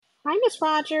Hi, Miss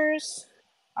Rogers.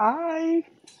 I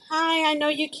Hi, I know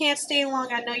you can't stay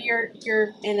long. I know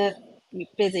you're in a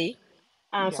busy,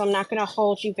 so I'm Yes. not going to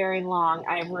hold you very long.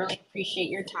 I really appreciate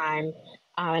your time,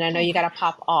 and I know you Okay. got to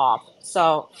pop off,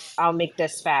 so I'll make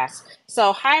this fast.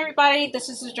 So, hi everybody. This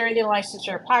is the Journey to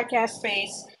Licensure podcast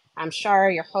space. I'm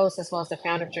Shara, your host, as well as the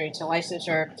founder of Journey to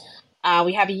Licensure.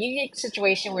 We have a unique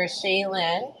situation where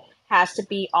Shaylin has to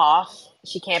be off.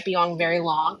 She can't be on very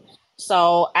long.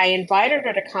 So I invited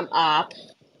her to come up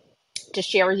to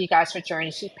share with you guys her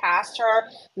journey. She passed her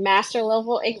master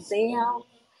level exam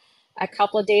a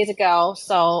couple of days ago.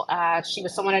 So she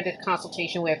was someone I did a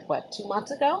consultation with, what, 2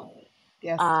 months ago?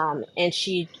 Yes. And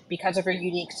she, because of her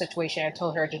unique situation, I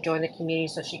told her to join the community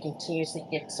so she continuously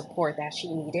get support that she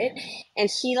needed.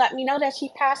 And she let me know that she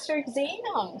passed her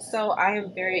exam. So I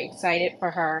am very excited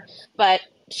for her. But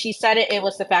she said it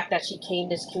was the fact that she came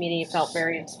to this community and felt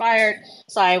very inspired.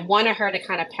 So I wanted her to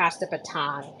kind of pass the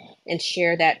baton and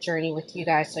share that journey with you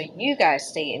guys so you guys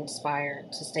stay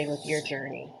inspired to stay with your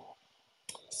journey.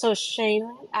 So, Shane,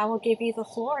 I will give you the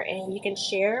floor and you can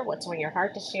share what's on your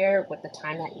heart to share with the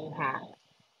time that you have.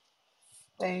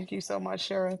 Thank you so much,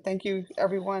 Shara. Thank you,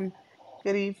 everyone.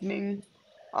 Good evening.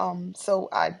 So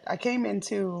I came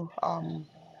into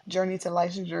Journey to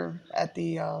Licensure at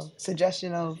the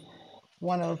suggestion of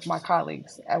one of my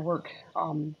colleagues at work.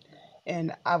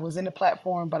 And I was in the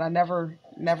platform, but I never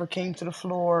came to the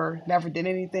floor, never did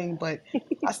anything. But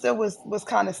I still was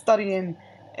kind of studying,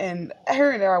 and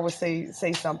here and there I would say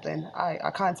something.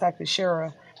 I contacted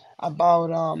Shara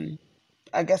about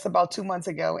I guess about 2 months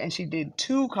ago, and she did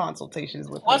two consultations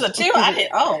with Was me. it two? I did.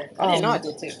 Oh, I didn't know I um,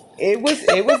 did two. it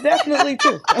was definitely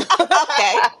two.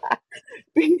 Okay.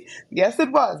 Yes,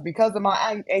 it was because of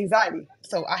my anxiety.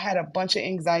 So I had a bunch of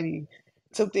anxiety.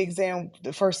 Took the exam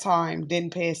the first time,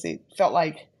 didn't pass it. Felt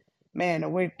like, man, the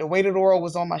weight of the world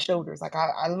was on my shoulders. Like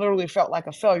I literally felt like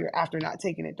a failure after not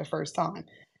taking it the first time.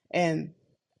 And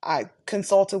I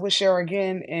consulted with Cher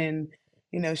again, and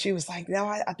she was like, "No,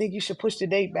 I think you should push the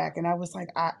date back." And I was like,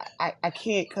 "I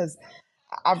can't because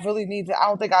I really need to." I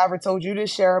don't think I ever told you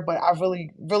this, Cher, but I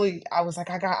really I was like,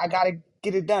 I gotta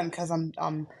get it done because I'm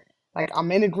like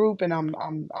I'm in a group and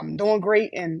I'm doing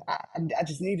great, and I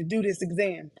just need to do this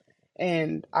exam.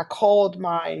 And I called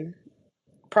my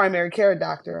primary care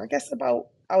doctor. I guess about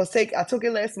I took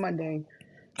it last Monday.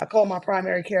 I called my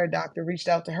primary care doctor, reached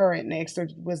out to her, and asked her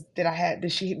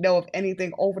did she know of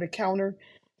anything over the counter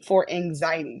for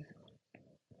anxiety?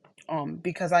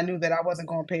 Because I knew that I wasn't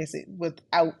going to pass it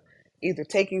without either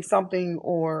taking something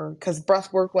or because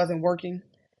breath work wasn't working.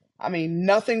 I mean,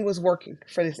 nothing was working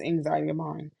for this anxiety of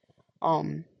mine.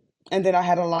 Um, and then I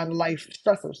had a lot of life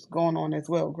stressors going on as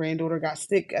well. Granddaughter got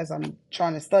sick as I'm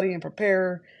trying to study and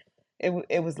prepare.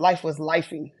 It was life was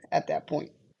lifing at that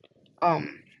point.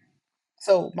 Um,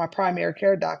 so my primary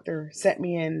care doctor sent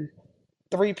me in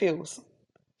 3 pills.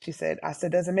 I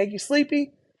said, does it make you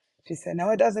sleepy? She said, no,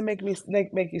 it doesn't make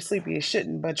you sleepy. It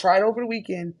shouldn't, but try it over the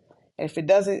weekend. And if it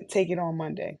doesn't, take it on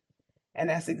Monday. And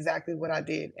that's exactly what I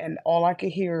did. And all I could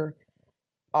hear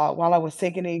while I was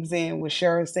taking the exam was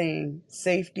Cheryl saying,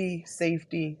 safety,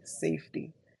 safety,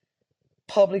 safety,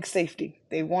 public safety.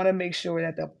 They want to make sure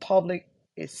that the public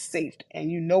is safe and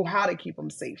you know how to keep them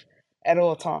safe at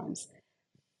all times.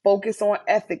 Focus on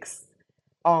ethics.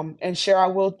 And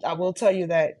Cheryl, I will tell you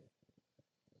that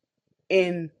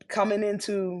in coming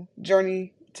into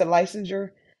Journey to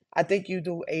Licensure, I think you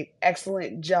do an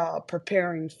excellent job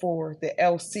preparing for the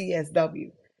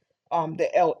LCSW. The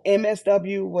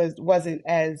LMSW wasn't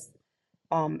as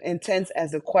intense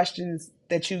as the questions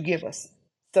that you give us.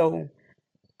 So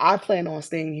I plan on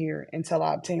staying here until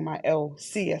I obtain my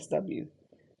LCSW.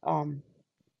 Um,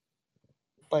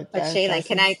 but But Shaylin,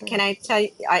 that's it. can I tell you?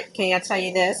 Can I tell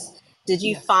you this? Did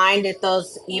you Yes. find that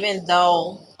those, even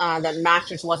though the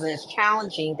masters wasn't as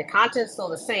challenging, the content's still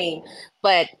the same,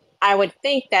 but I would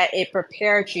think that it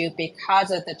prepared you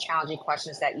because of the challenging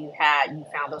questions that you had. You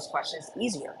found those questions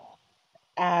easier.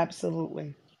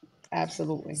 Absolutely.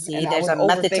 Absolutely. See, And I there's was a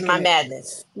method to my overthinking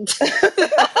madness.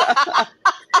 it.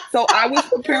 So I was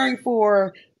preparing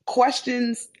for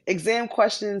questions, exam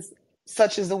questions,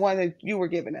 such as the one that you were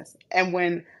giving us. And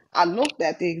when I looked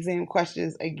at the exam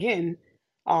questions again,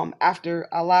 after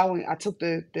I took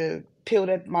the pill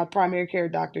that my primary care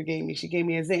doctor gave me. She gave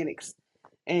me a Xanax.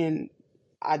 And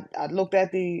I looked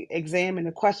at the exam and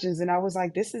the questions, and I was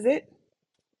like, this is it?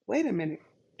 Wait a minute.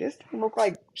 This don't look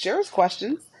like Cher's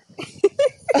questions.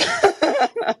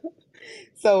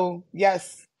 So,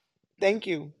 yes, thank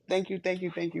you. Thank you, thank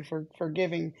you, thank you for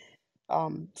giving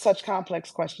such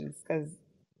complex questions because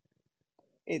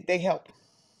they help.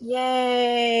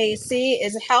 Yay! See,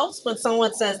 it helps when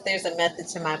someone says there's a method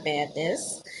to my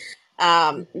madness.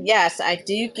 Hmm. Yes, I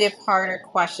do give harder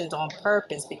questions on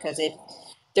purpose because if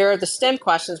there are the STEM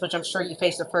questions, which I'm sure you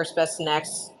face the first, best,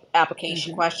 next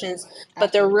application Hmm. questions,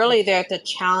 but they're Absolutely. really there to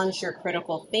challenge your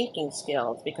critical thinking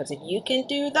skills because if you can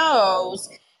do those,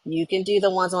 you can do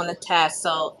the ones on the test.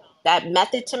 So that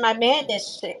method to my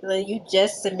madness, Shayla, you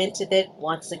just cemented it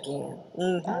once again.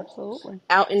 Absolutely.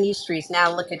 Out in these streets.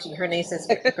 Now look at you. Her name says,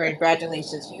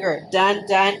 congratulations. You're done,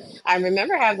 done. I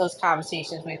remember having those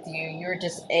conversations with you. You were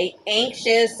just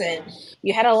anxious and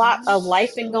you had a lot Hmm. of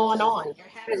life and going on. You're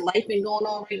having life and going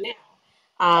on right now.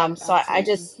 So I Absolutely.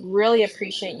 just really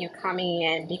appreciate you coming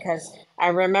in because I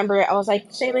remember I was like,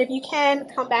 Shayla, if you can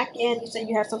come back in, you said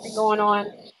you have something going on.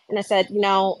 And I said,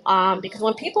 because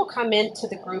when people come into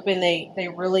the group and they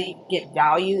really get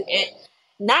value, it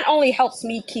not only helps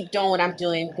me keep doing what I'm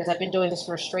doing because I've been doing this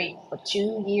for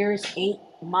 2 years, 8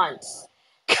 months,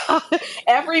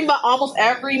 almost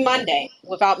every Monday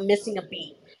without missing a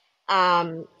beat.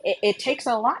 It takes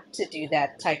a lot to do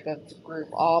that type of group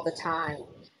all the time,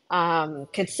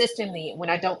 consistently when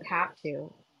I don't have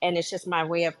to. And it's just my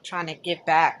way of trying to give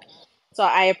back. So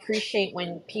I appreciate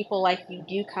when people like you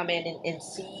do come in and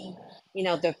see,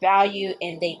 the value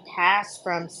and they pass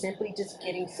from simply just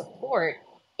getting support.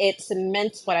 It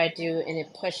cements what I do and it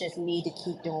pushes me to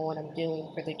keep doing what I'm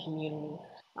doing for the community.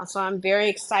 So I'm very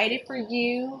excited for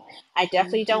you. I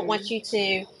definitely Thank don't want you. you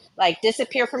to like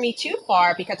disappear from me too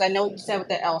far because I know you said with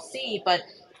the LC, but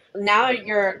now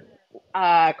you're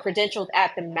credentialed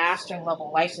at the master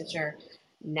level licensure.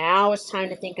 Now it's time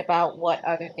to think about what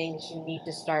other things you need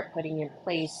to start putting in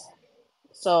place.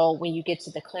 So when you get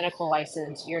to the clinical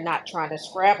license, you're not trying to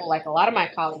scramble like a lot of my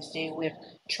colleagues do with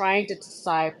trying to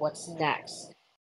decide what's next.